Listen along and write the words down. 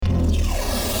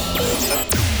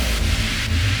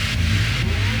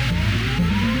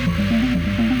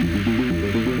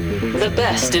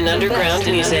best in underground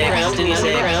music.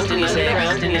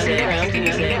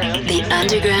 The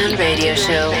Underground Radio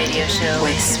Show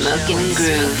with Smoking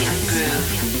Groove.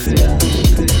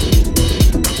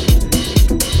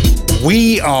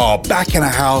 We are back in the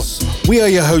house. We are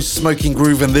your hosts, Smoking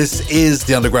Groove, and this is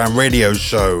the Underground Radio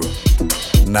Show.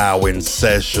 Now in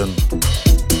session.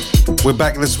 We're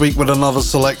back this week with another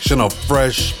selection of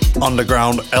fresh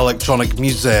underground electronic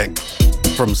music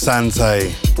from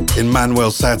Sante, Emmanuel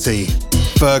Satie,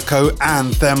 Furco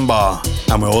and Themba.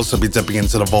 And we'll also be dipping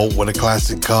into the vault with a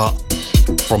classic cut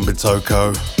from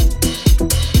Bitoko.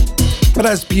 But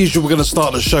as per usual, we're going to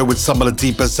start the show with some of the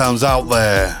deeper sounds out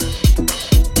there,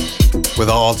 with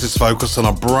our artist focus on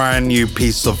a brand new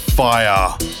piece of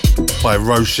fire by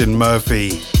Roshin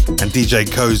Murphy and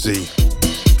DJ Cozy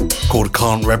called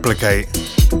Can't Replicate.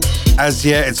 As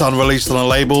yet, it's unreleased on a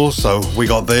label, so we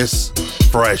got this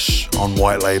fresh on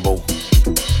white label.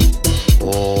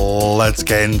 Let's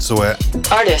get into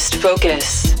it. Artist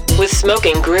Focus with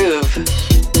Smoking Groove.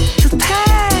 The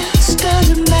past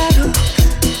doesn't matter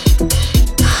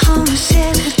on a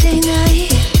Saturday night.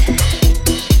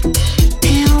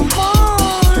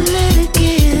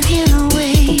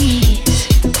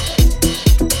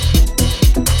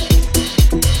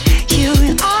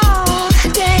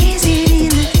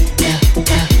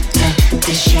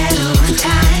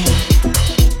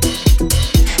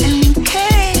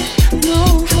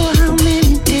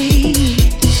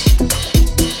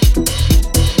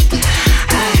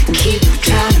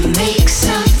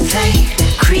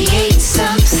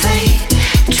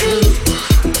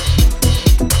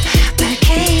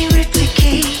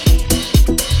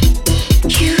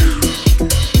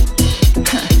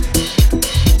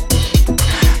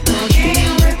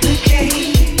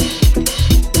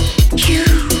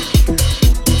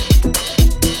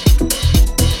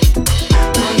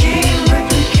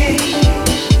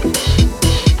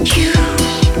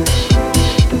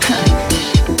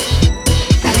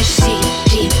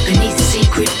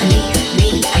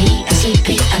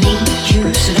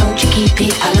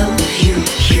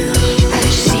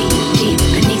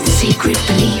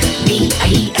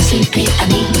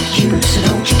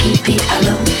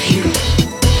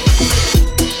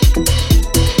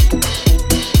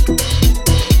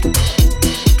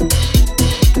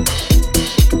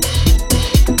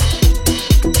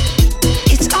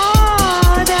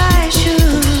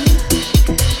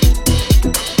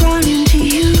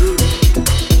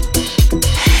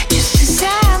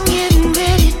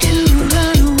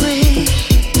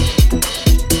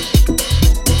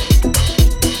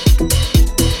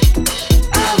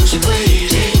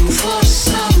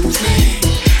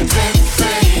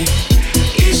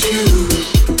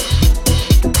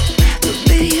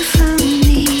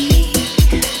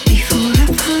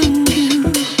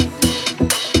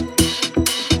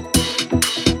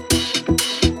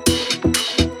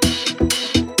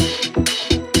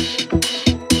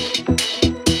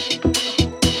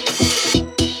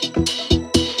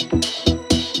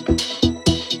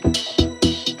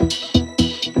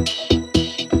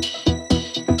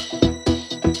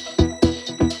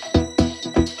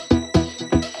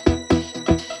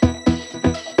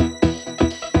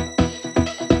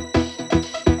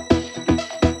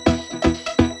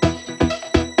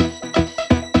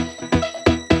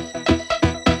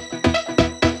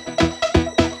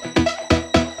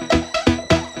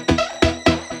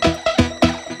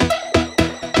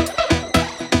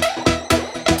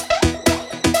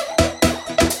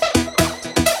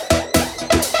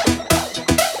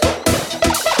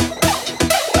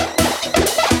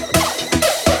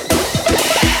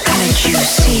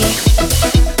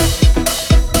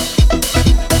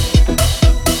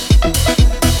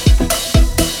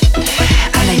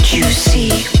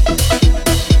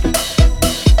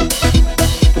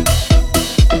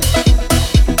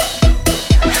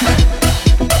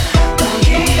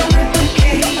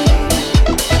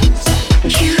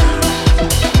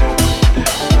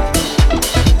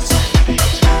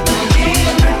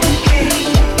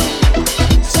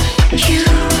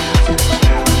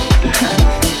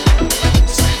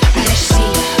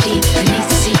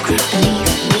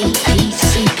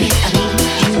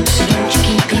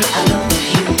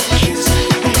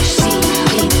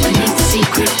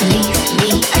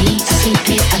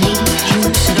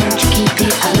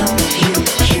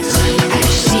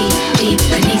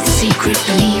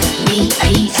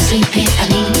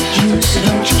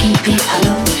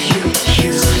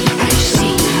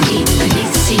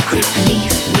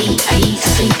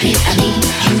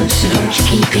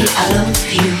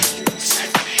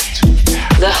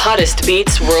 Hottest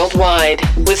beats worldwide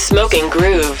with Smoking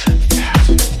Groove.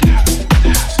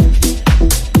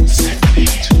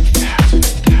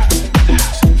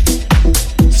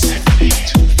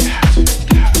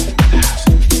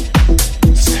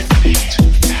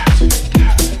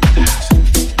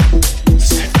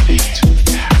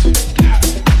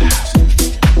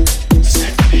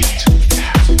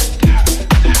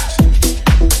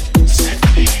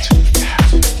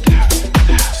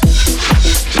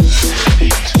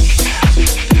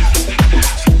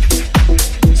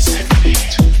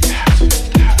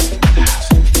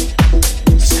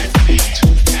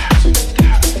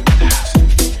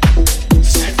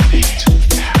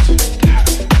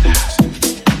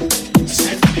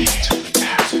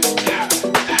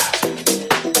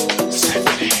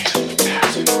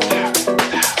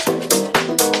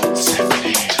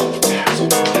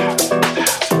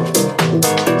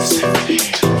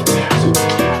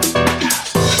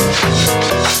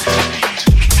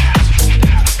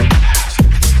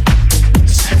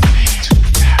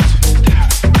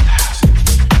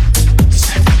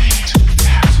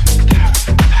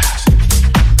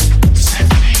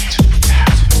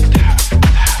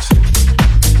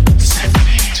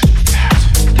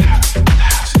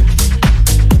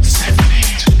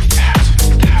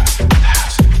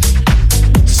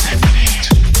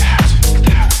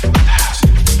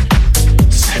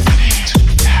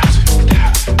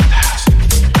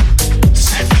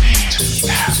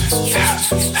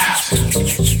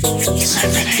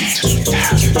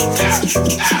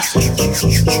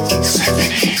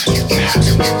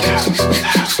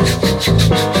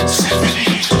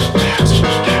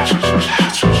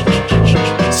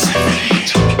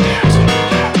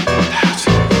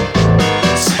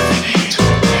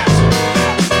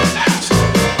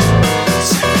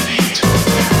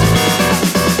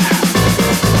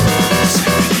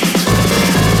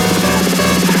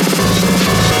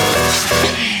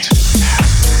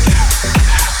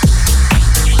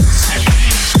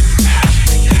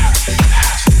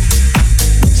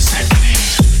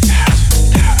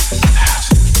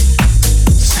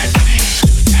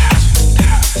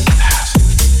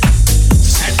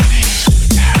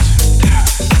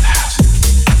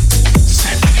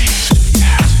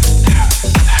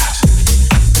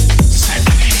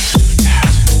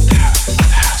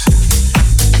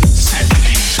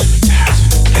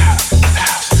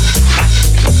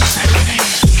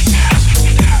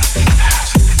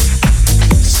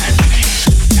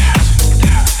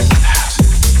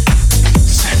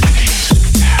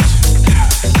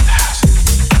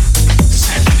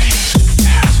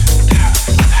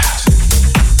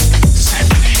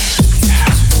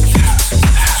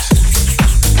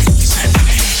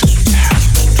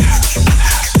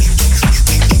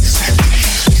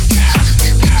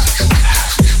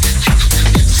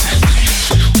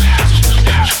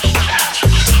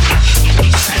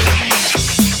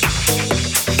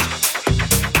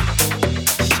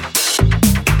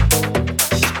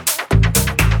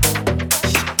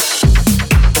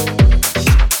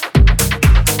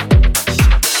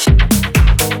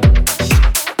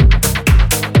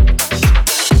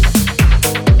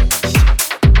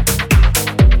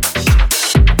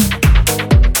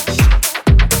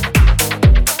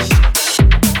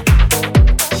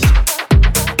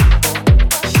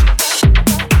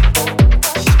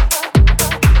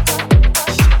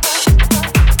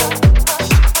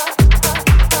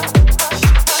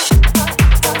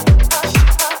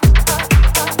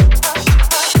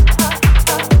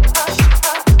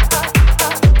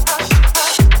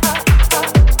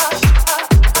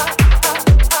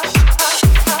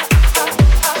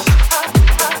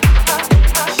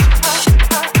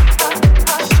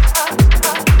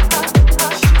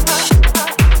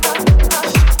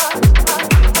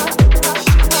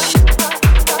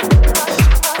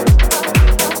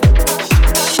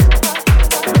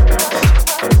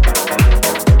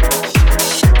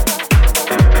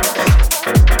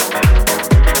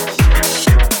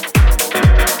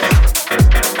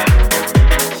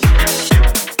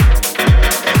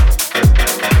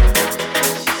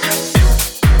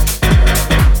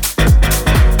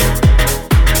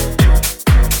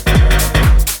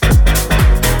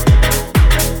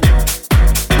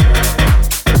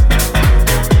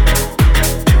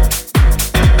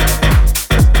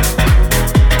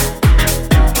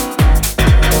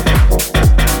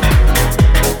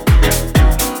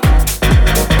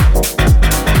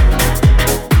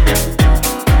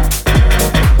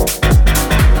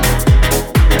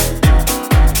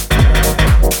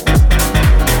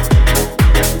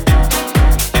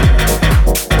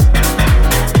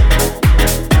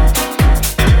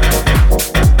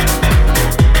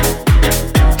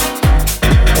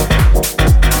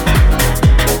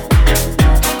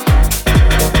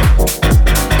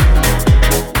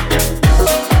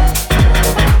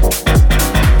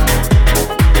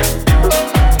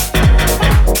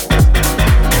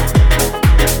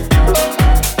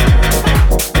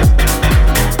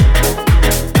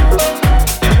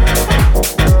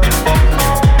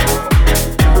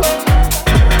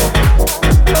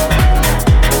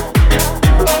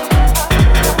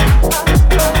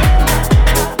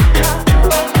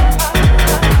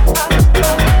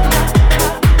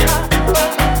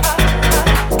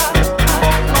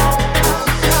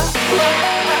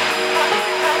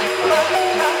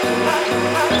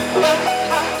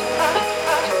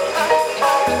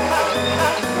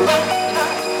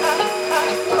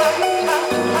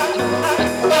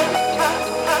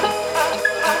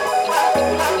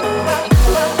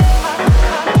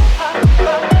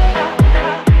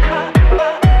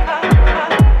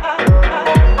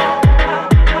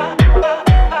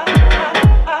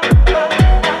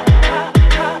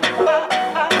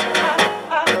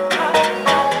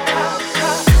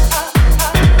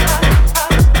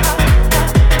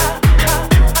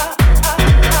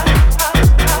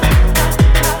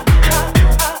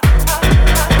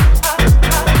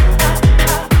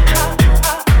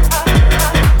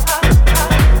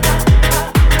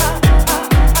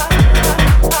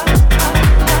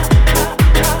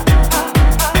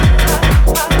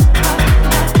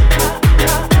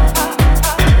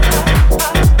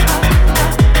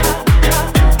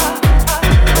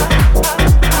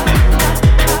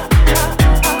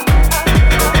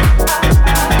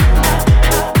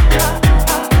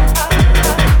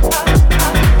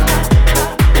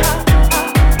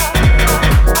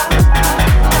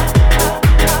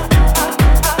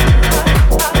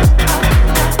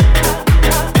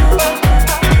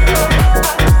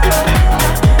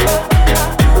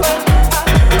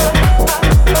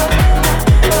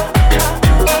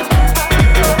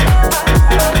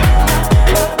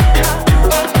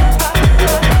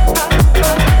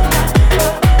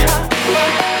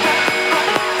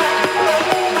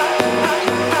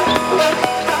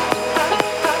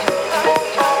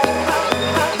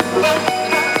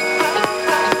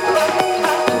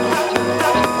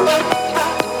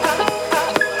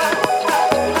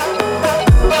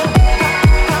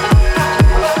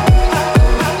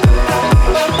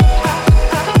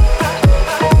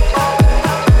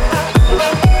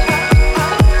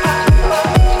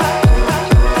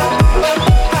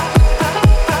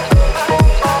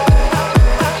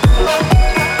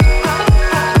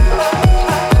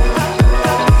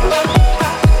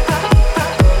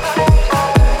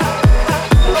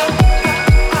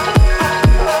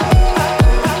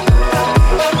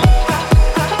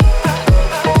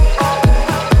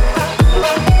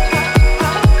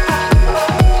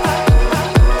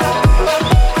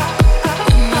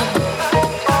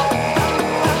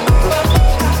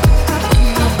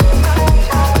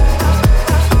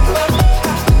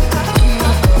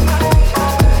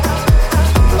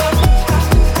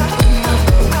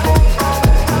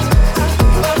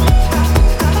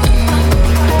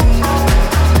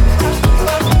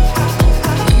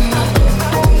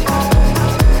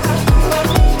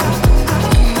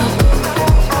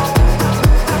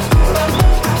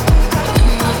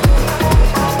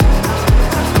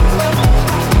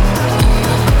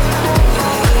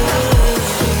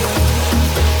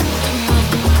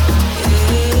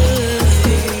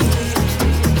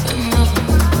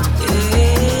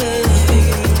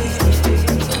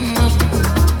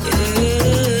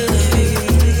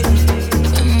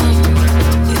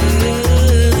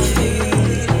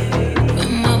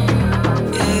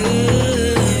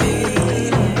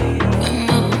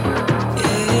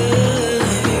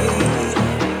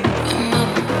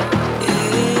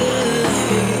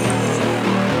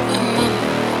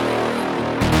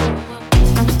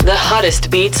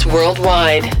 hottest beats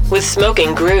worldwide with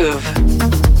Smoking Groove.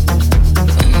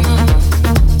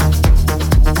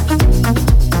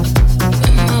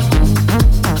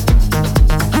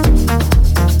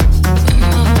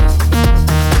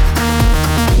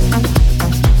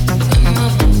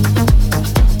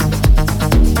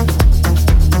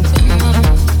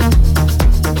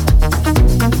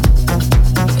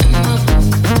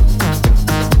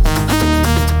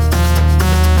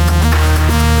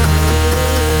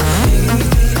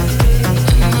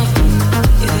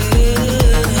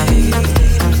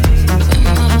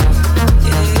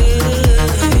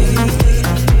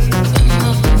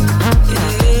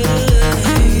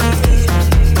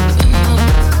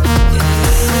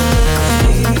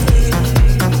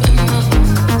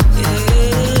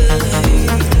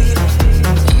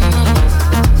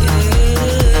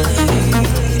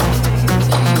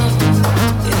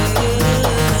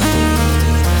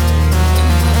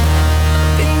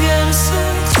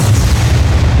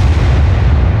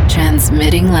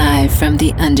 Transmitting live from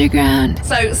the underground.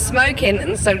 So smoking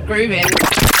and so grooving.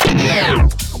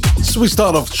 So we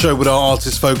start off the show with our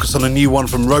artist focus on a new one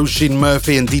from Roisin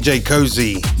Murphy and DJ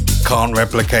Cozy, Can't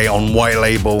Replicate on White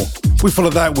Label. We follow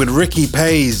that with Ricky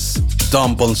Pays,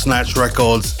 Dump on Snatch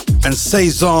Records, and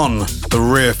Saison, The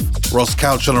Riff, Ross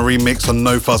Couch on a remix on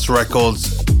No Fuss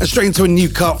Records. And straight into a new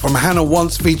cut from Hannah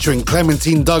Once featuring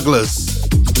Clementine Douglas,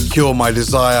 Cure My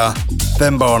Desire,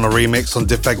 Themba on a remix on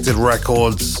Defected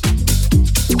Records.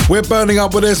 We're burning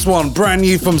up with this one, brand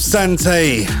new from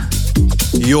Sante,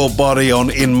 Your Body on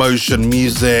In Motion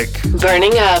Music.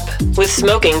 Burning Up with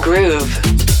Smoking Groove.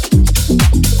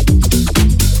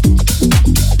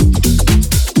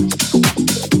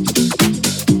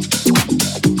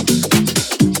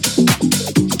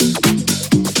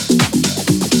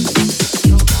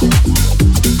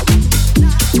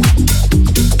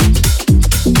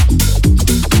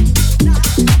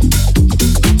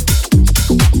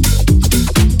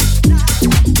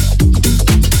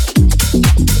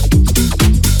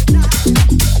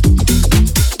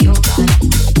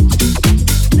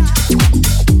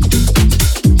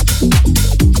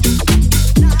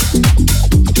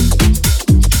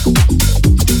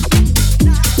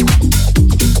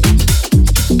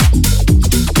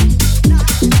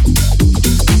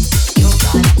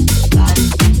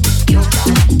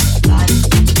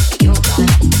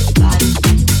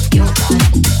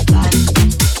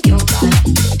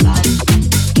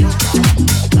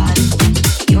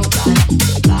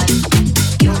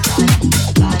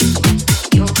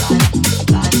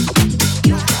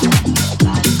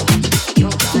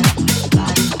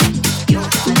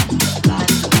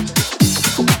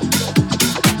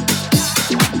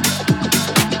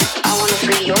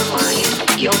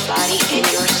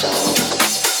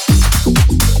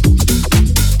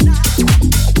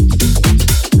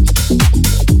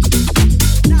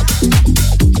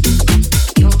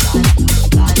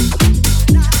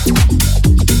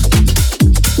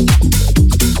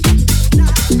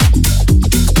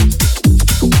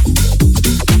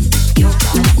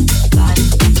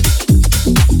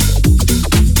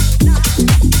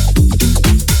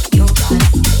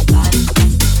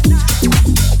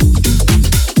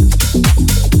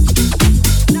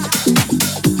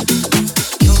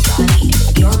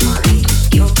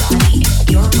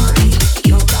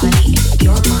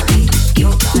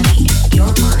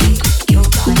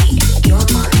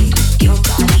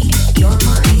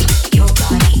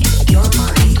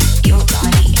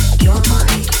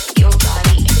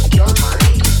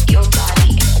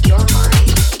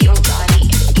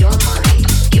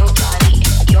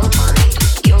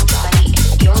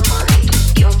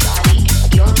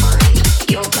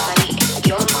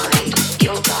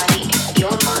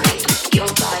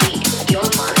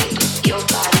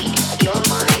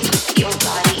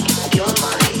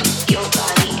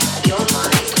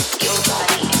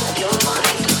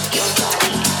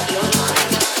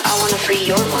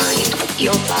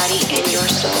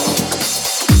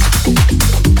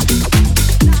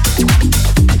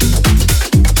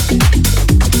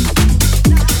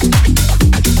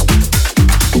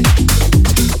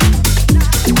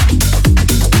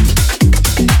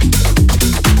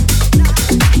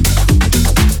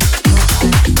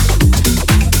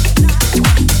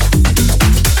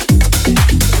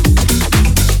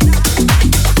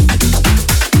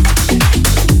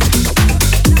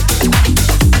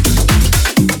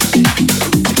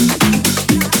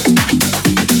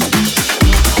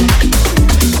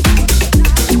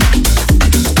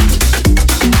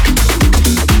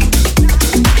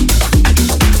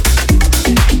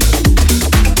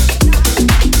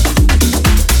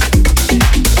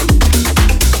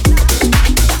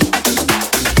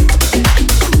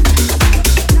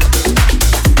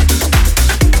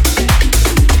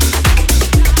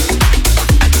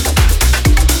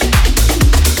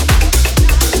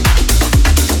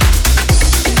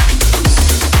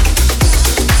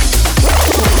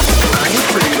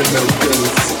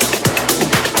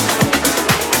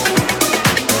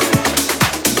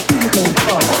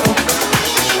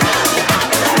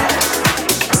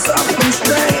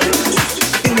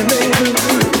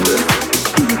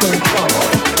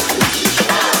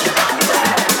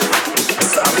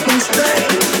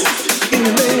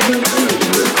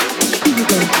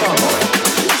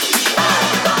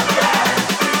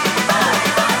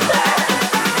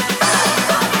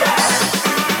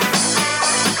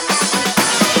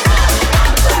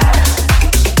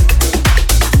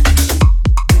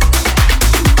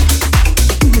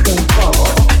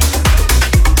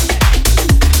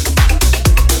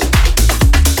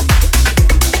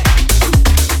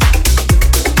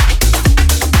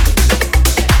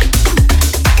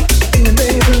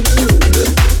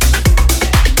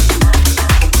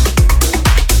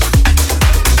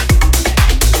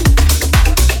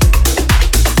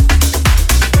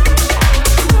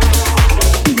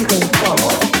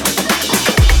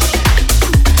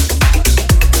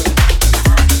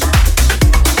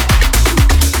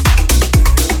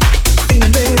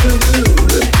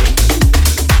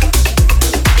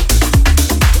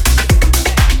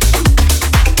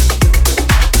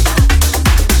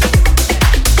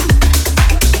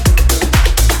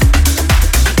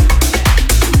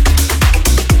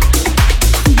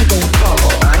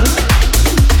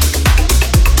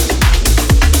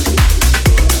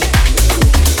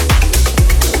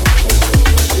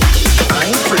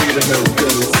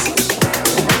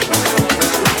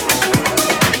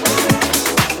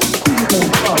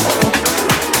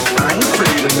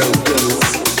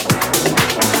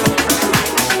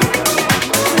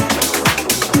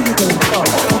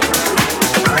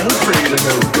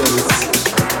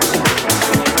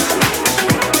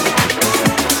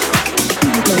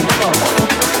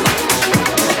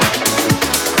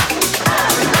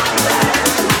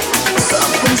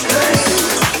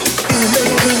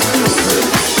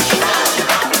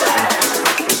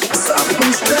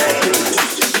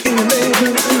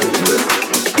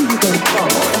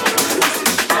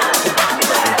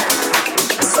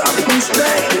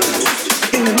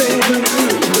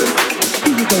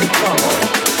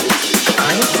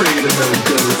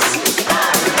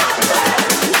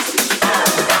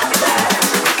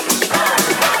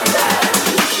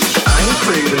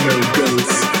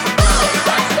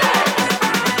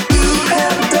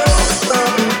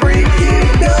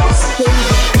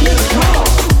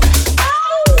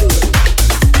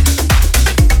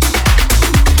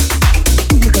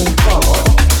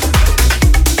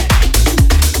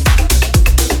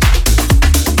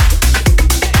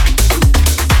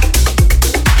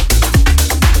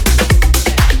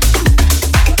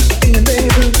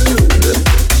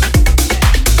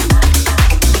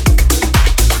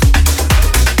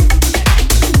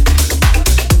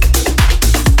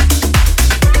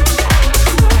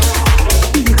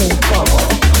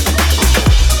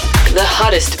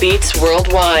 Beats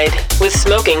worldwide with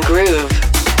Smoking Groove.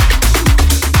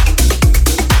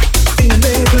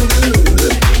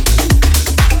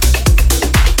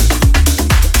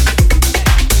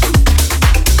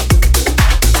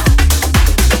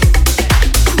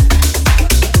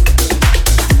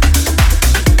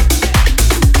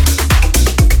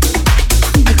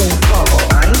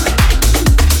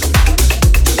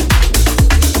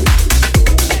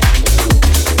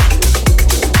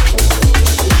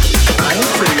 I'm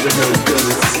afraid of no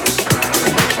ghosts.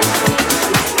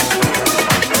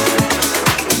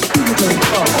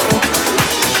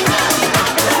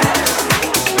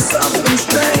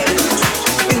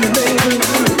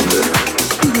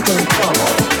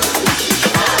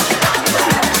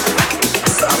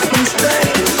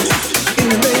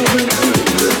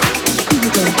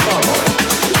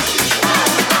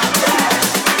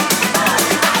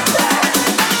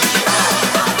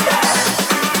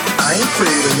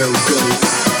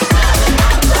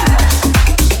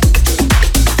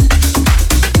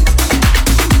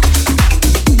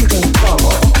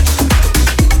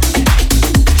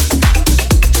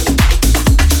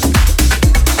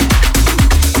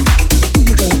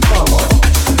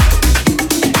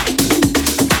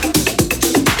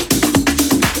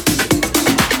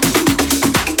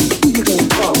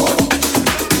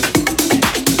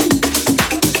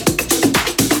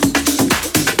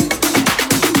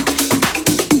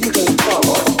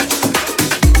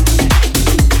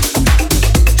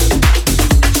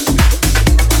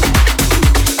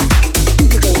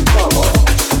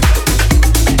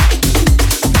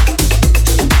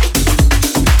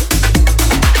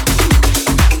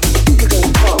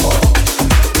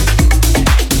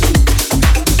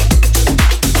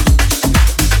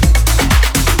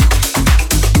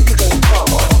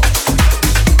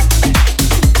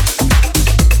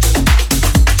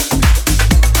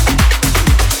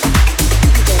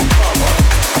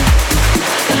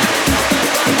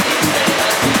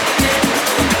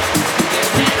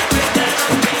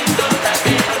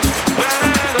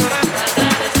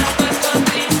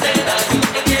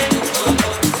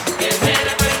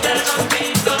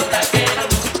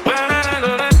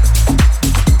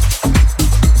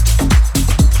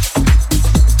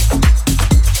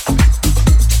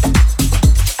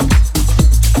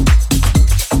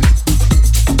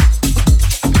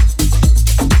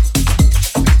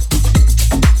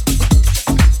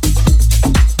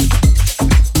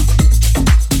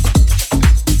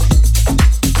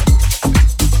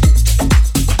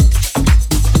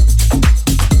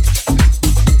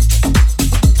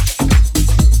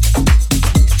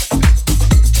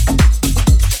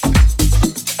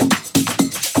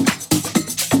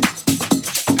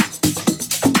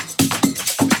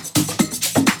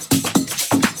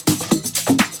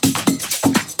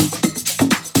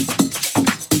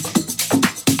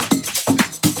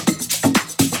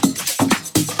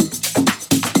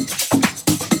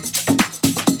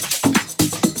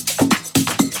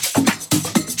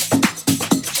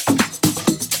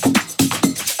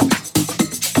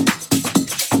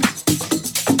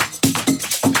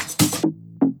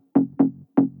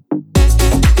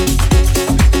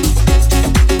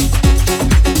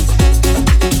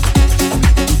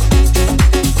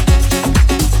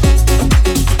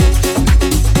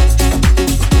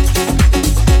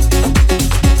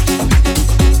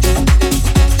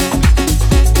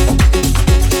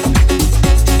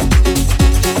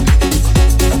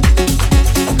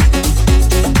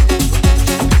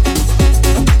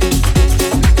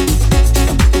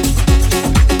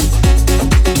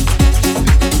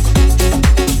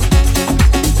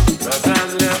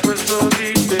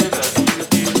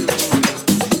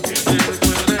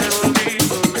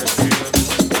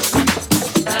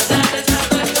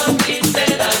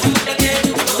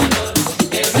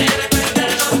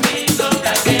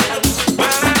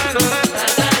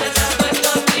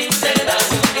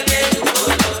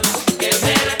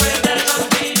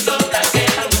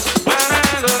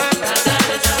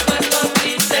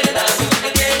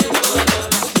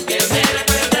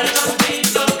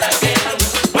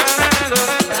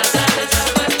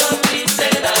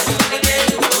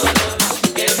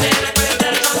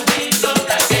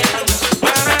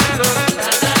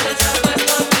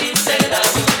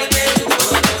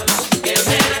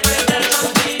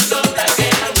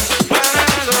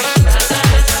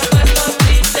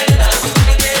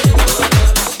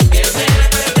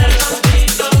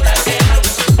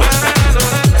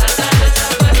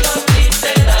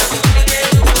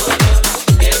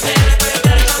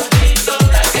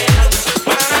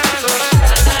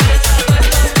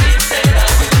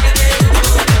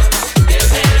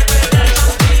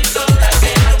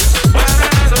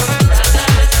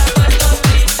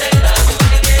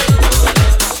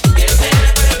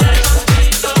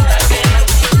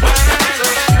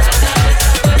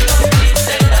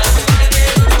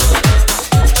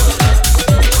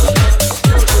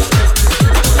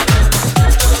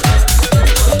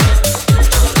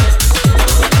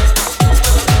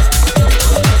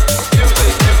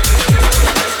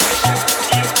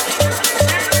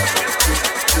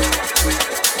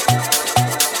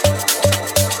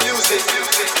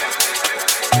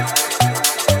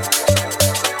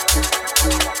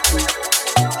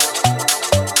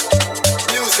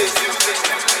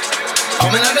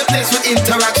 Coming on the place with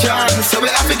interaction, so we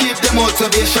have to give them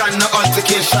motivation, no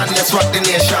altercation. Let's rock the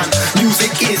nation. Music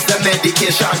is the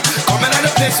medication. Coming on the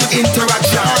place with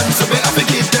interaction, so we have to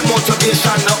give them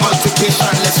motivation, no altercation.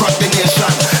 Let's rock the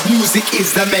nation. Music is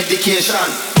the medication.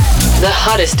 The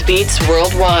hottest beats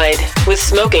worldwide with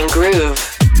Smoking Groove.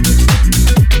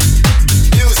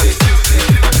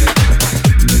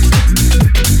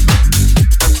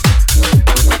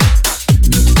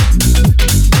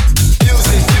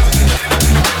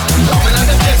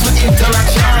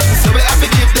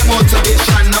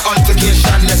 Motivation, no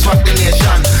altercation, let's rock the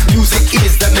nation. Music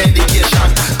is the medication.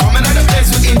 Coming on the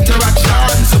place with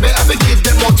interaction, so we have to give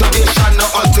them motivation, no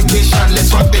altercation,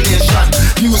 let's rock the nation.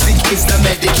 Music is the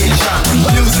medication.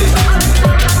 Music,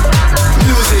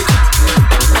 music,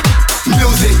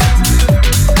 music,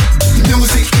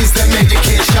 music is the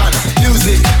medication.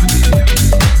 Music,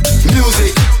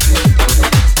 music,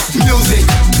 music,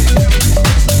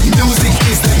 music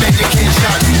is the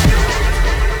medication.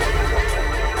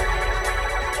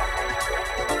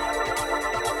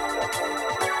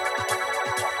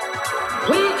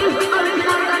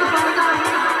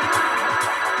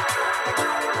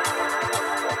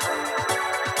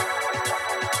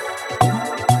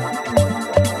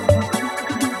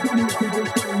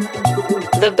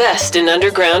 The best in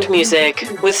underground music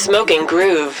with Smoking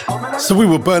Groove. So we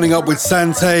were burning up with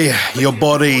Sante, Your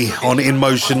Body on In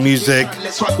Motion Music.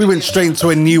 We went straight into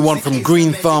a new one from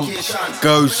Green Thump,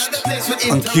 Ghost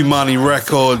on Cumani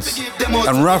Records,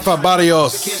 and Rafa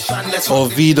Barrios,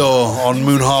 Olvido on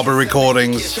Moon Harbour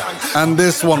Recordings. And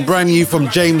this one brand new from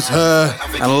James Herr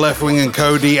and Left Wing and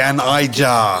Cody and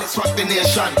Ija.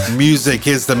 Music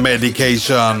is the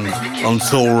medication on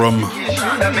Toolroom.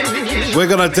 We're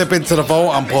gonna dip into the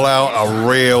vault and pull out a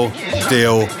real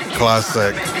deal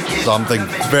classic. Something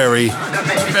very,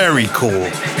 very cool.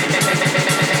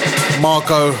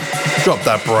 Marco, drop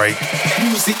that break.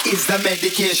 Music is the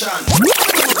medication.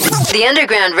 The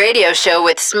Underground Radio Show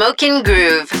with Smoking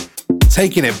Groove.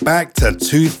 Taking it back to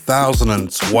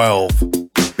 2012.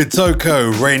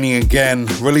 Bitoko, Raining Again,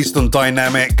 released on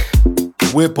Dynamic.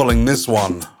 We're pulling this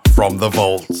one from the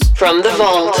vault. From the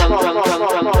vault.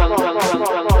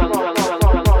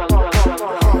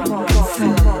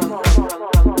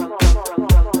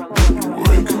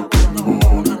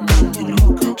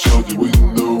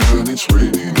 It's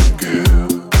raining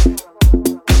again.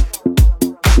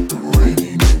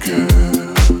 Raining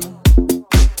again.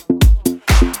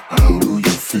 How do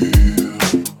you feel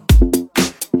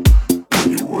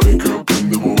when you wake up in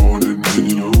the morning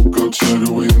and you look outside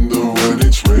the window and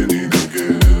it's raining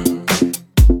again?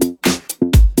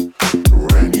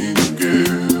 Raining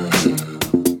again.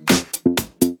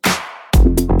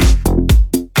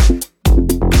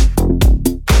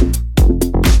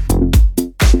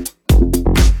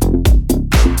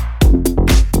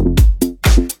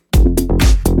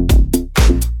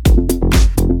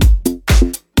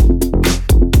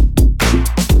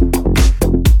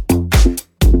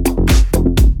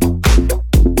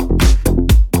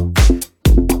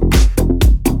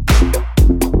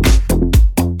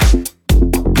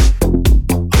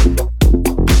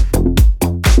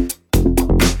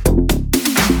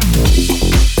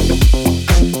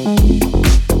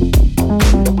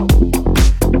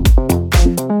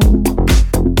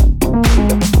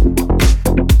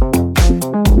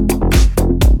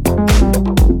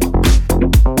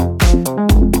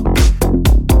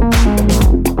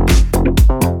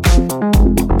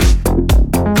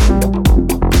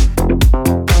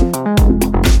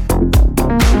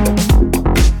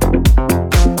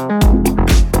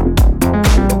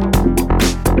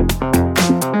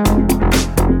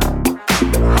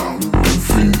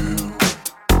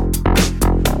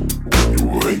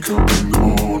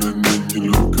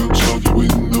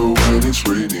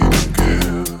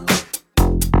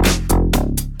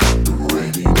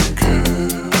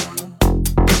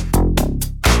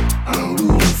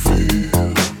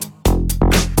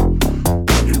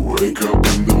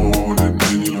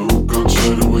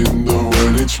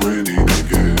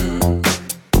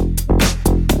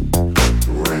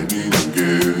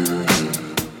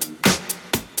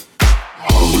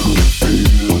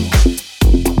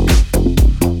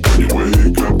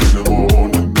 When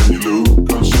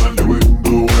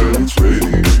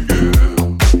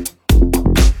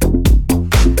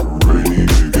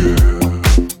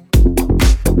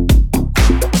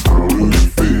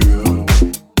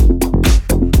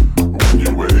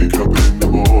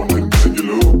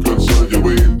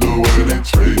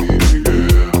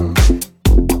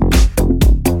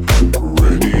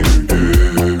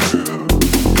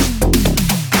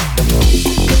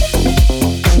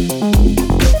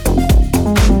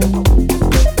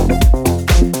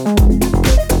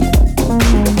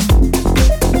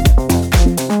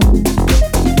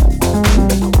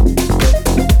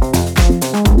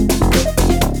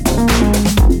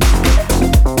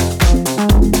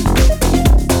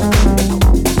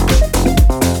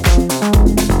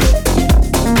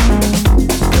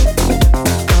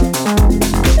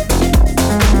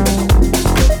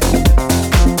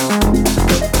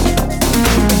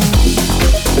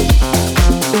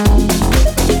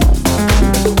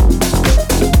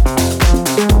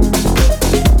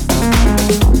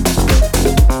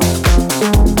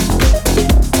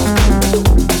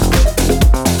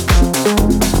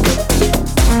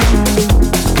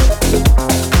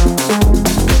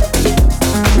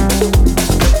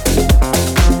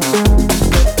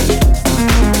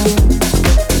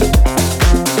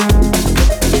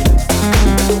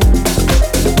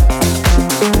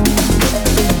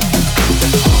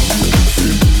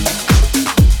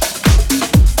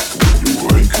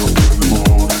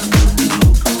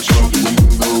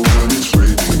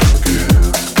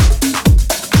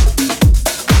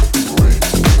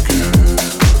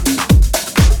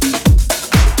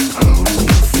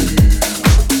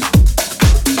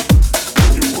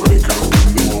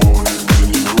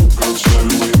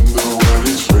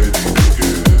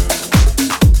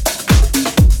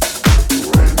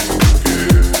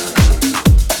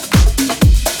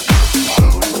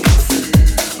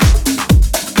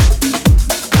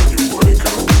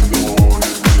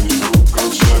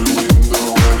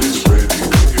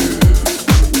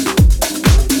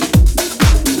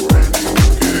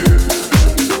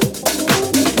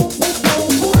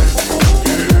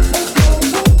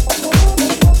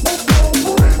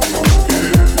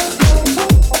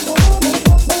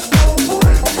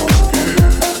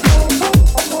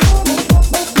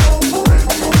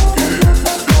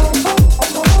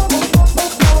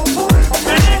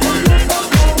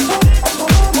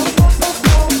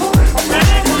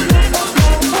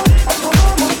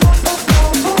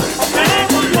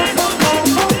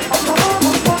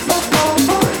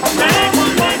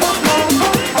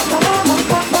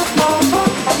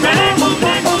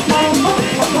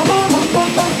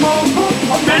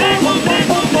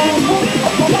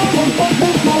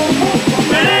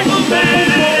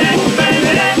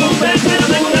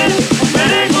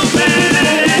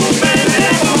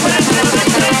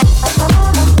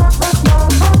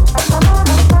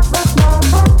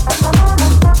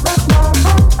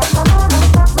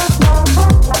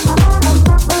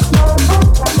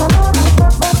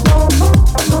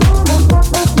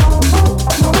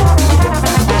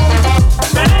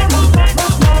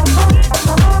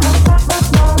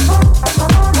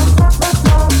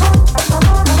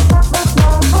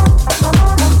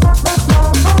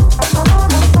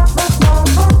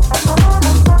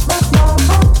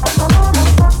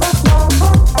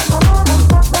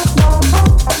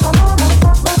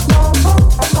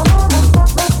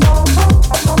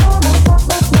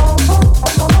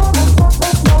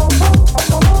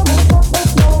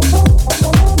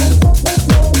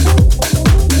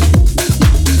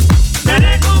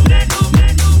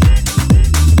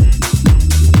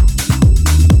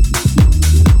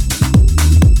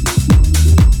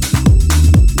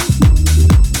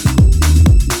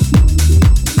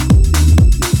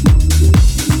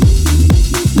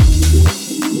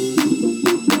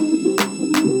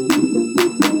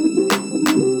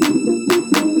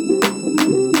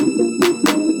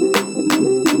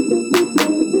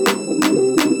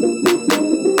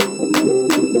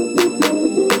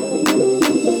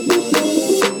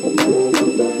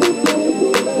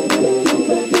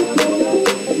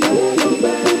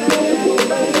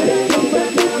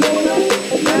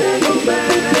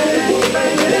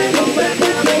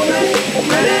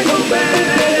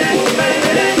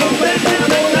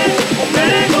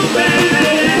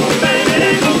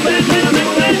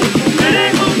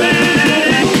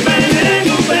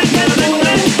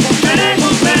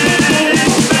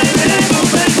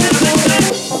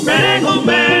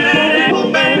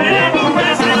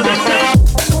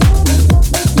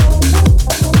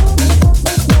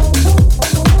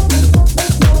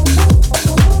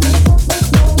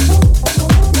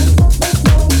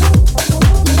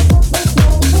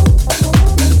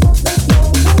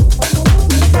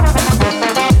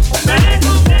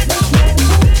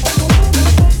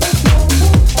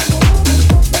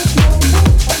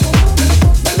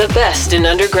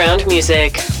underground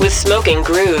music with Smoking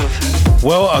Groove.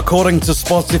 Well, according to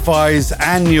Spotify's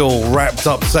annual wrapped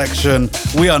up section,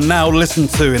 we are now listened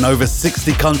to in over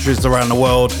 60 countries around the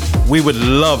world. We would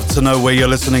love to know where you're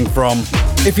listening from.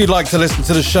 If you'd like to listen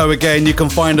to the show again, you can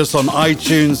find us on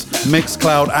iTunes,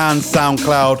 Mixcloud and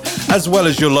SoundCloud, as well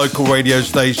as your local radio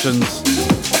stations.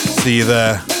 See you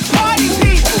there. Party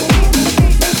people.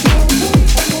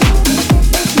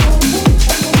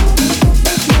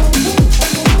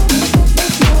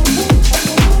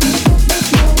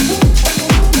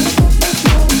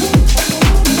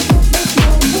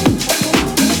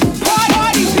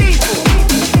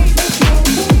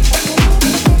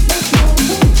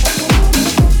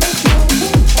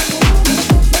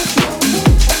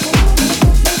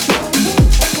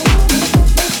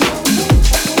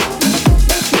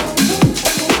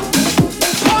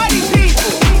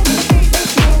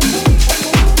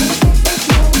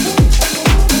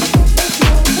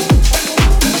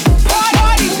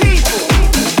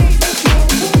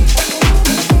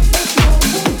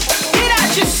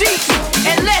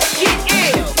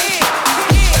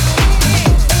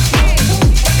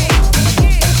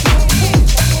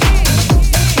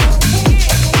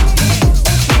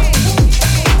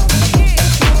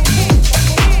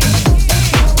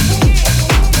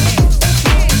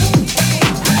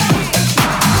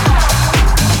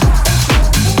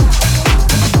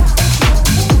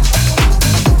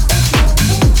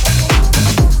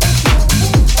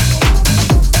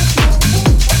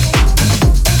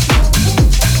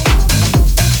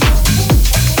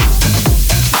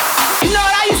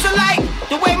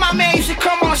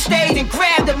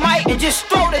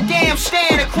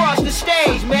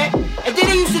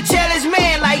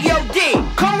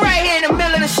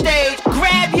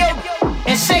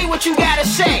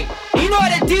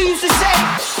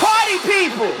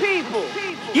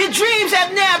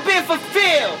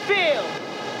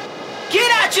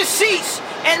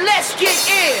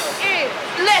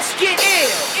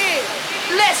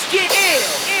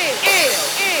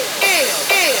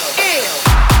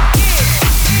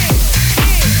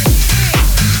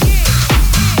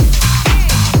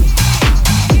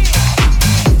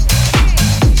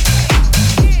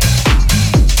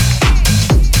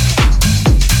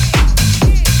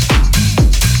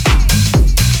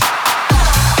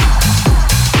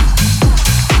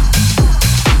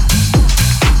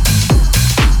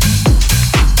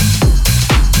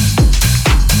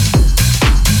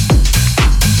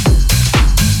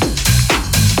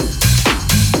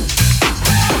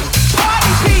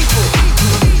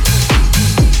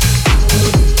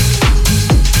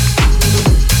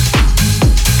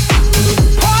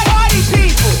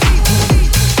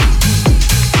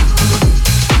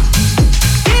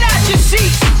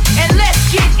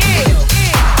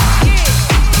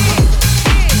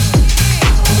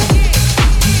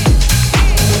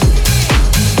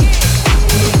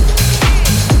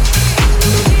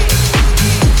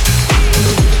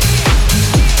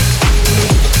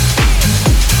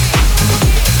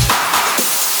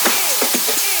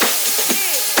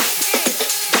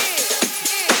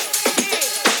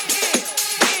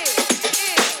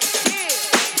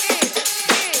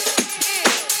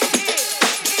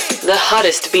 The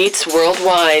hottest beats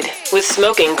worldwide with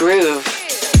Smoking Groove.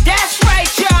 That's right,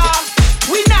 y'all.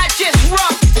 We not just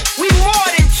rough, we more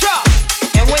than tough.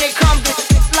 And when it comes to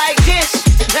like this,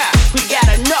 nah, we got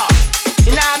enough.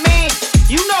 You know what I mean?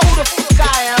 You know who the fuck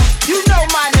I am. You know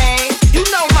my name. You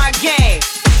know my game.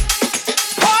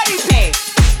 Party pain.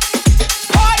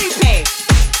 Party pain.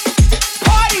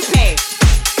 Party pain.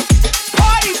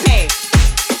 Party pain.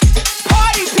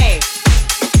 Party pain.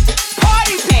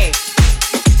 Party pain.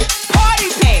 Party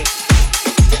pain.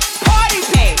 Party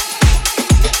pain.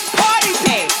 Party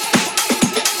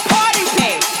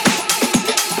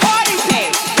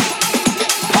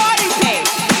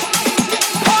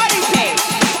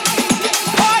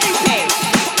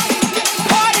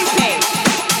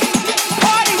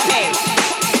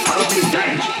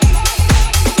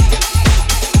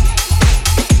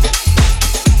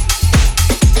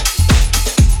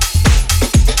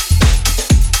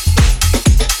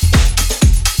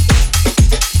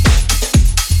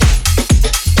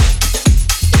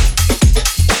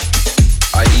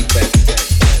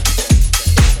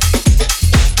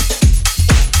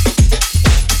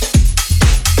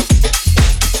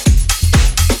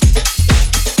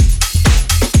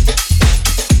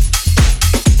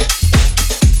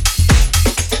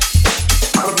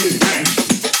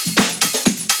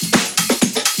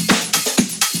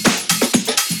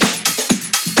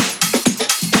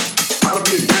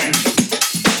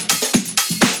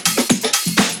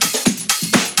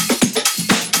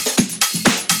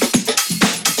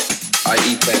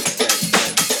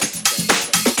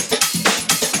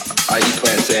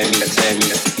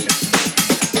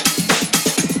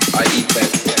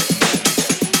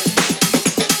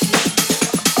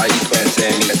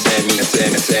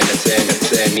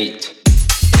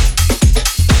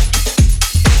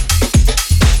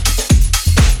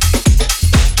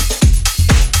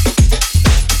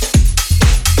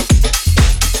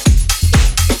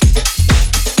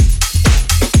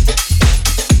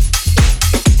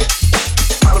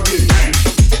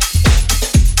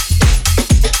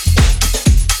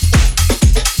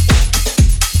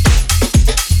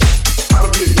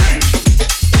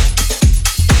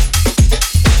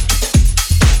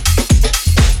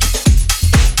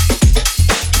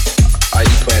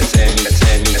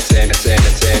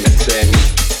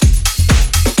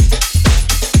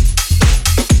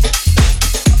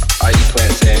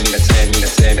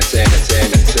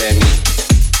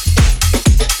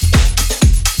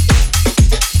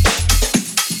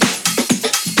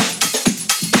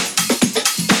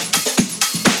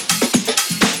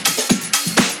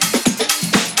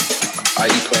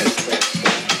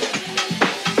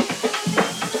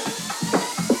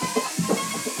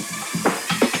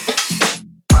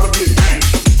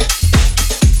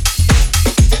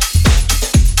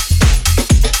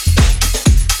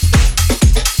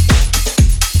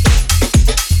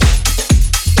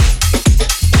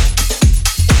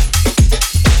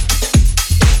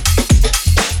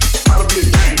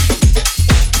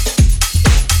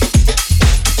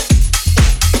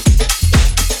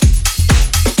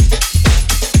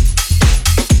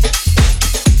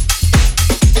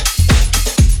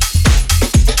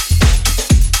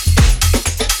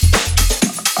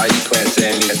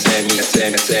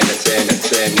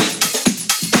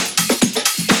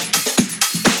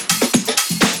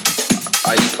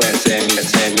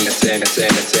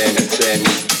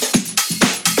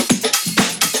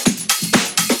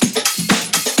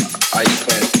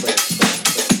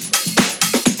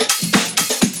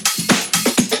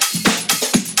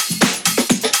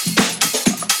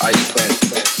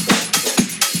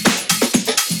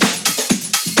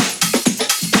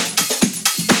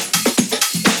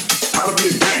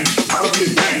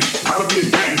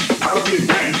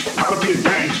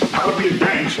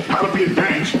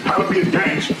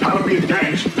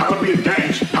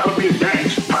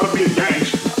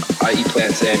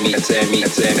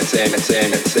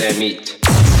meat.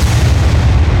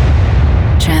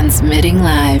 Transmitting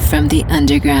live from the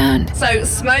underground. So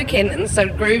smoking and so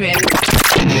grooving.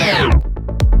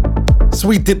 So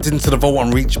we dipped into the vault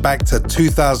and reached back to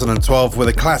 2012 with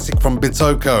a classic from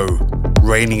Bitoko,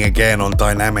 Raining Again on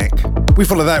Dynamic. We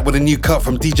follow that with a new cut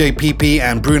from DJ PP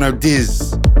and Bruno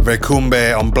Diz,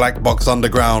 Vercumbe on Black Box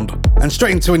Underground, and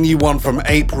straight into a new one from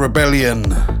Ape Rebellion,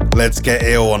 Let's Get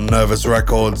Ill on Nervous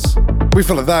Records. We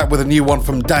follow that with a new one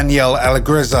from Daniel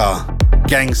Allegrezza,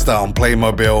 Gangsta on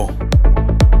Playmobil.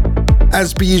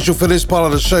 As per usual for this part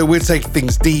of the show, we're taking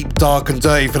things deep, dark and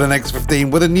dirty for the next 15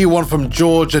 with a new one from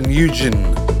George and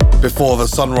Eugene, Before the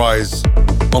Sunrise,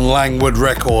 on Langwood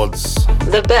Records.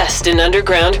 The best in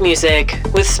underground music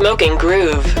with Smoking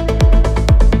Groove.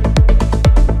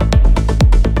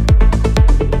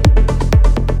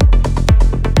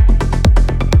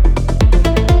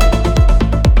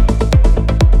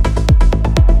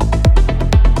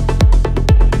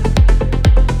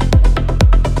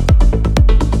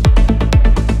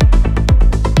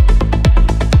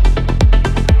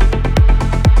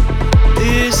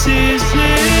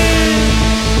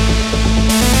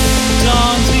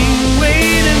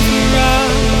 Waiting for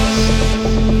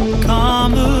us,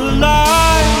 calm the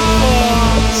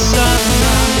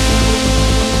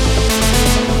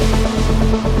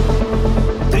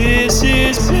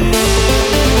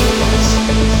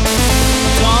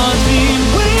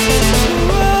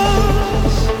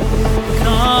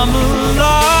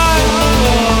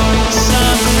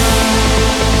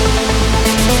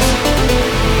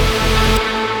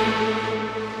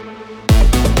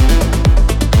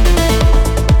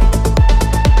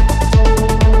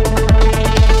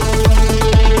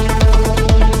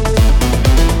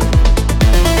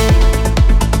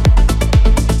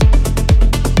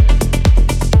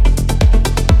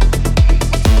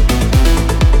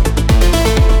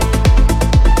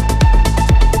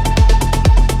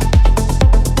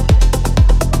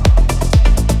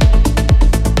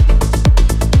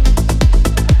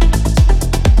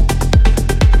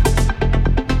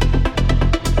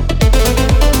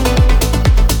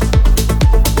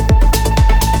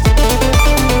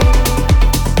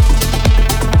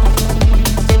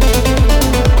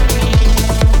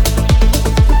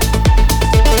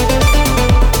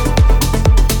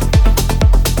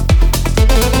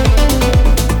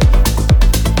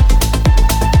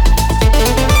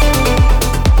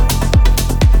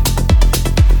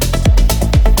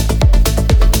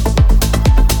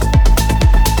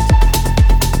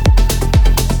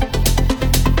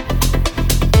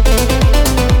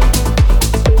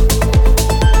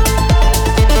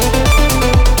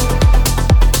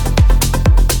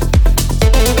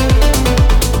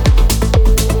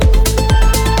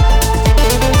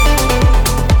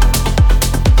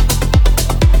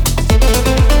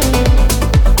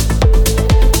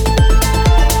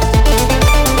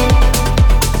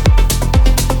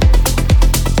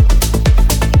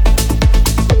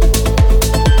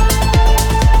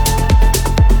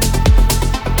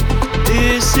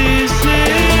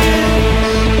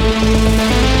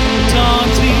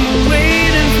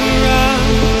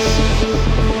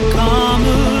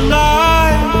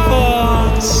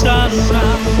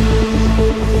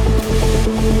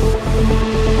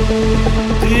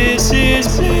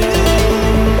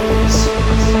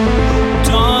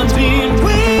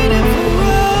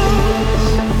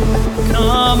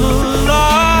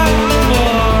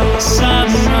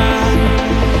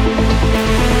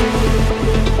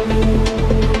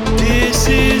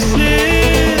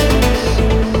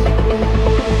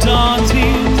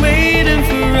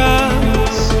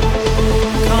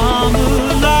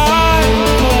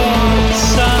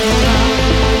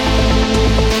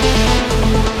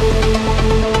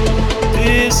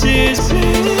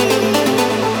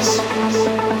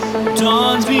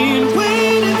Dawn's been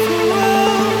waiting for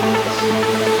us.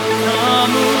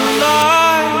 Come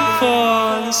alive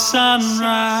for the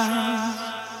sunrise.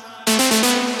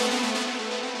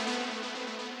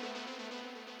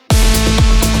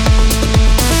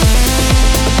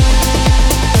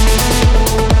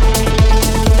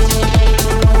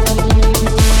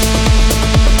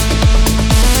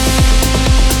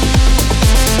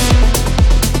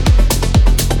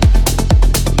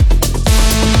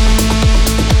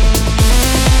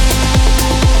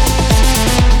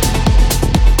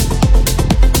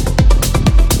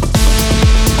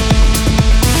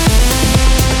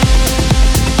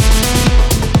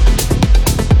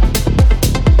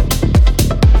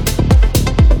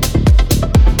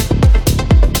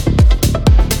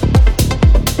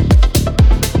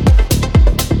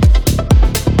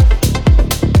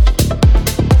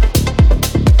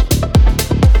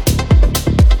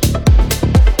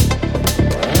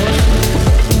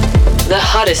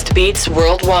 Hottest beats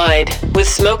worldwide with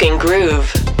Smoking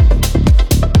Groove.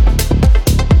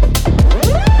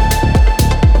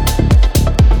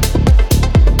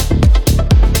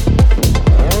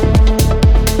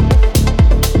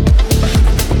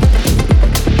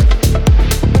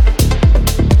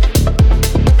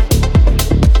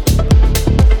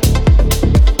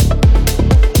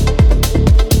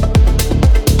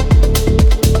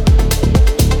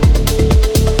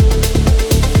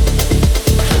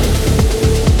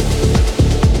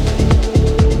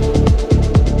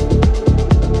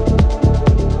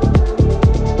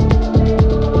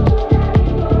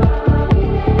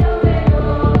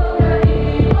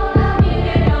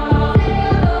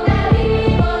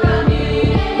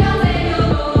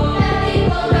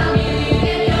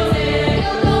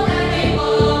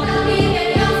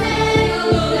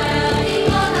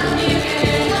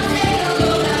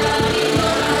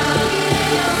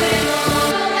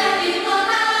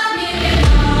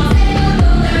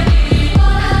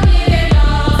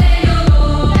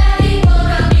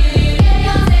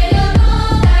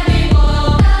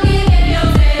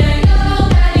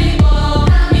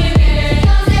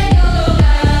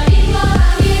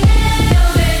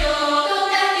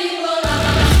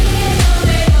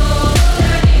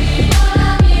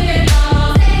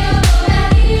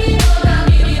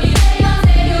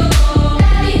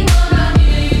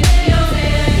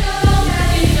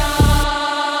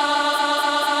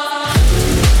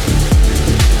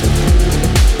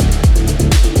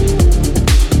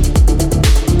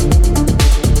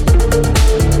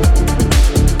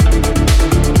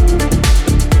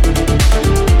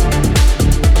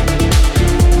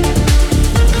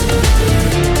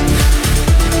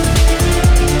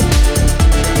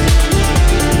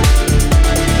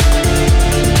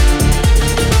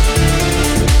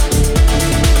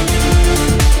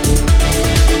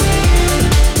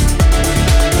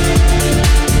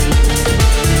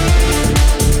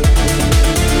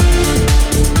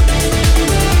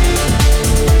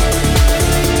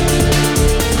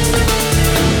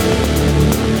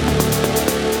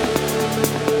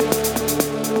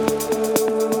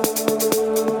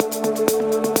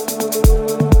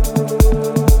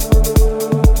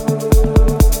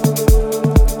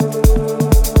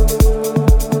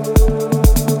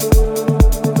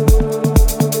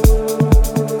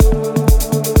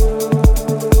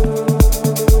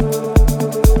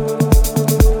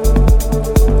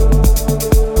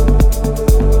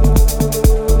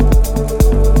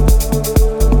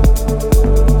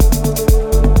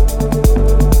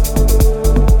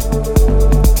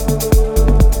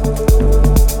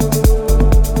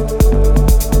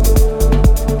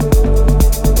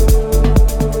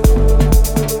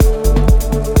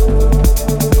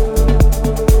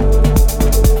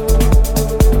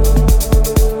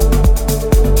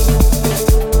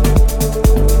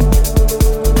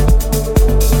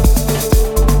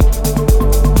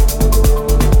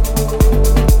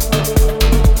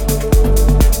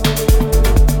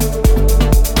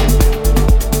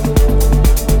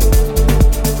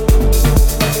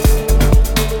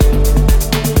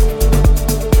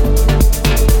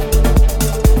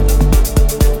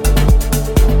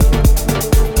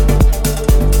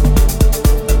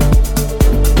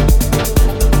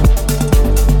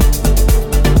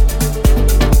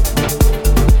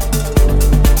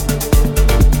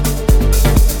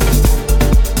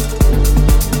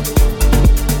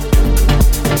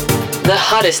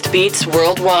 Hottest beats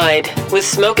worldwide with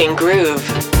Smoking Groove.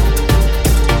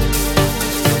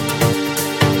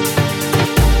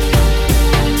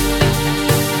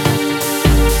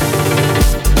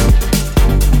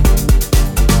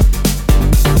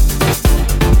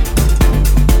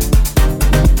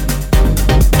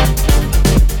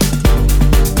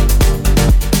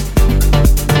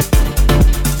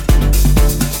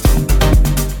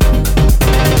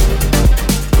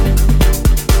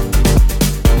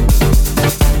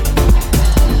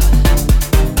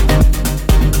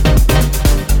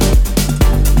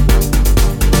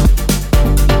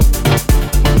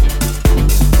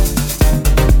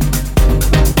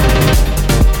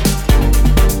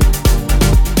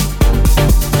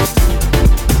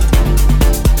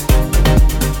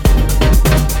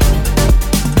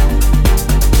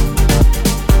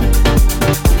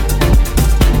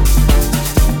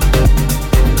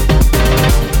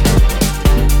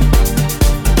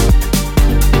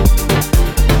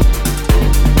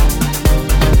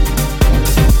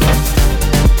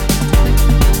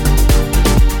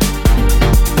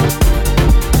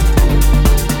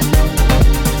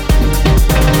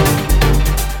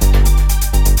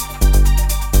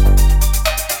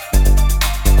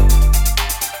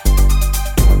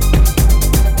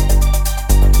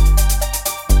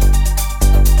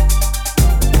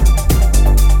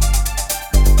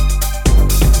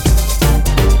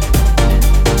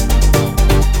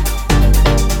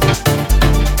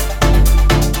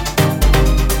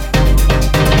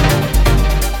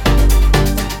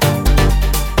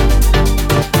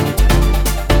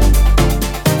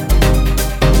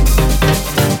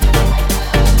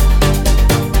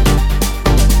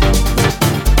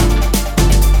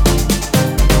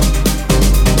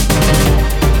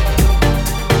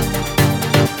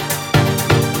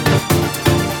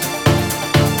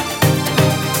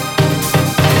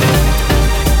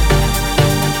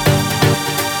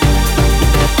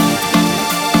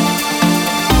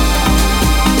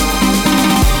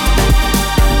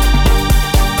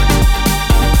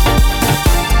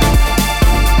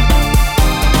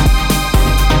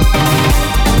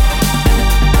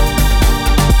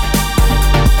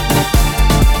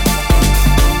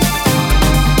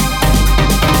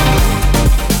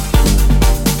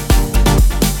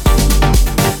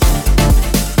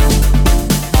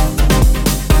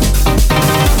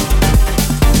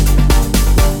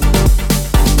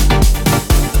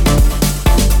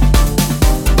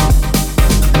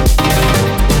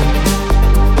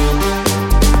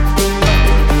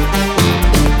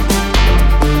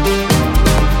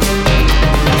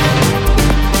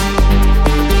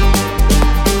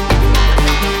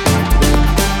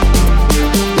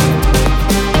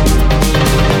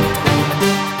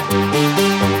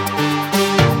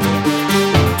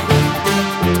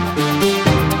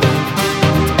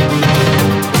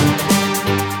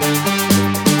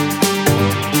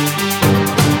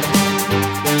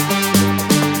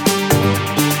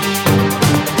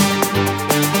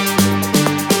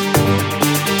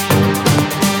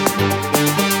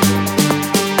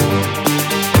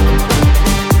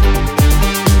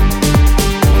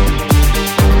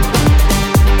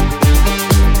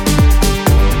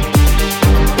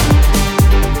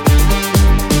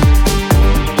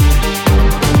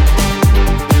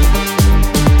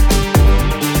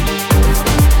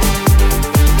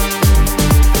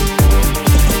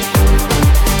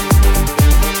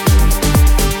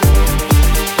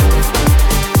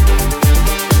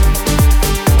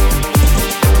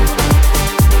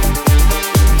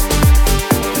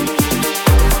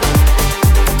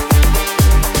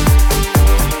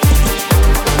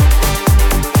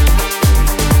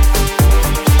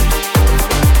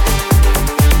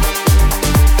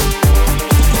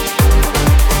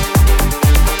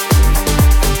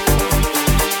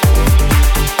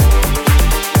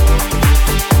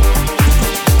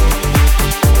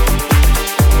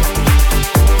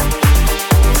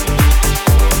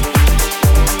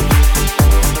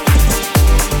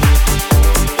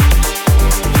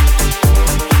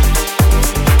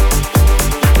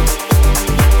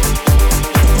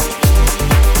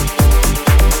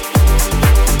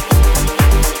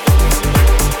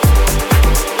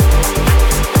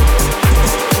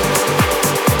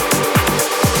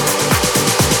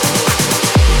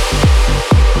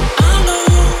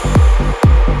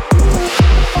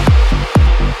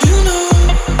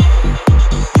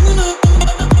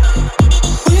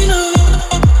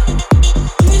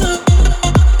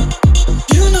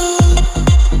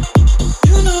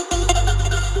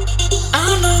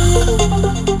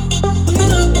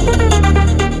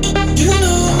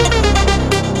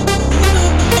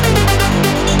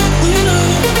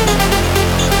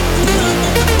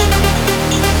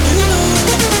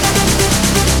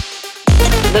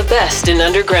 best in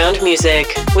underground music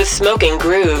with Smoking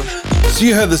Groove. So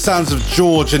you heard the sounds of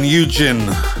George and Eugene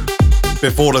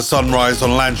Before the Sunrise on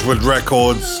Langewood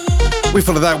Records. We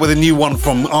followed that with a new one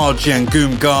from RG and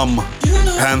Goom Gum,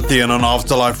 Pantheon on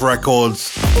Afterlife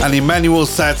Records, and Emmanuel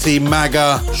Satie,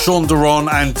 Maga, Sean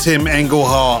Duron and Tim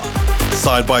Engelhart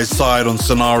side by side on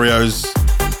Scenarios.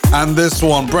 And this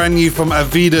one, brand new from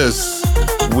Avidas,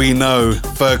 We Know,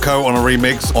 Fur Coat on a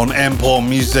remix on Empor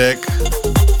Music.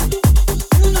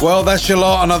 Well, that's your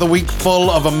lot. Another week full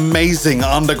of amazing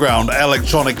underground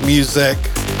electronic music.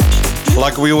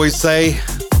 Like we always say,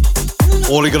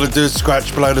 all you gotta do is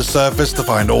scratch below the surface to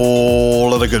find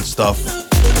all of the good stuff.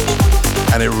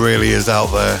 And it really is out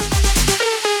there.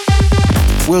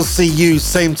 We'll see you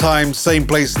same time, same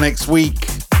place next week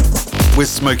with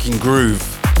Smoking Groove.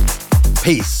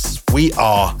 Peace. We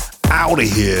are out of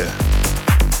here,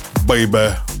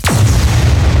 baby.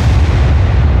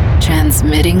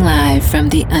 Transmitting live from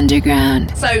the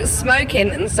underground. So smoking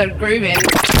and so grooving.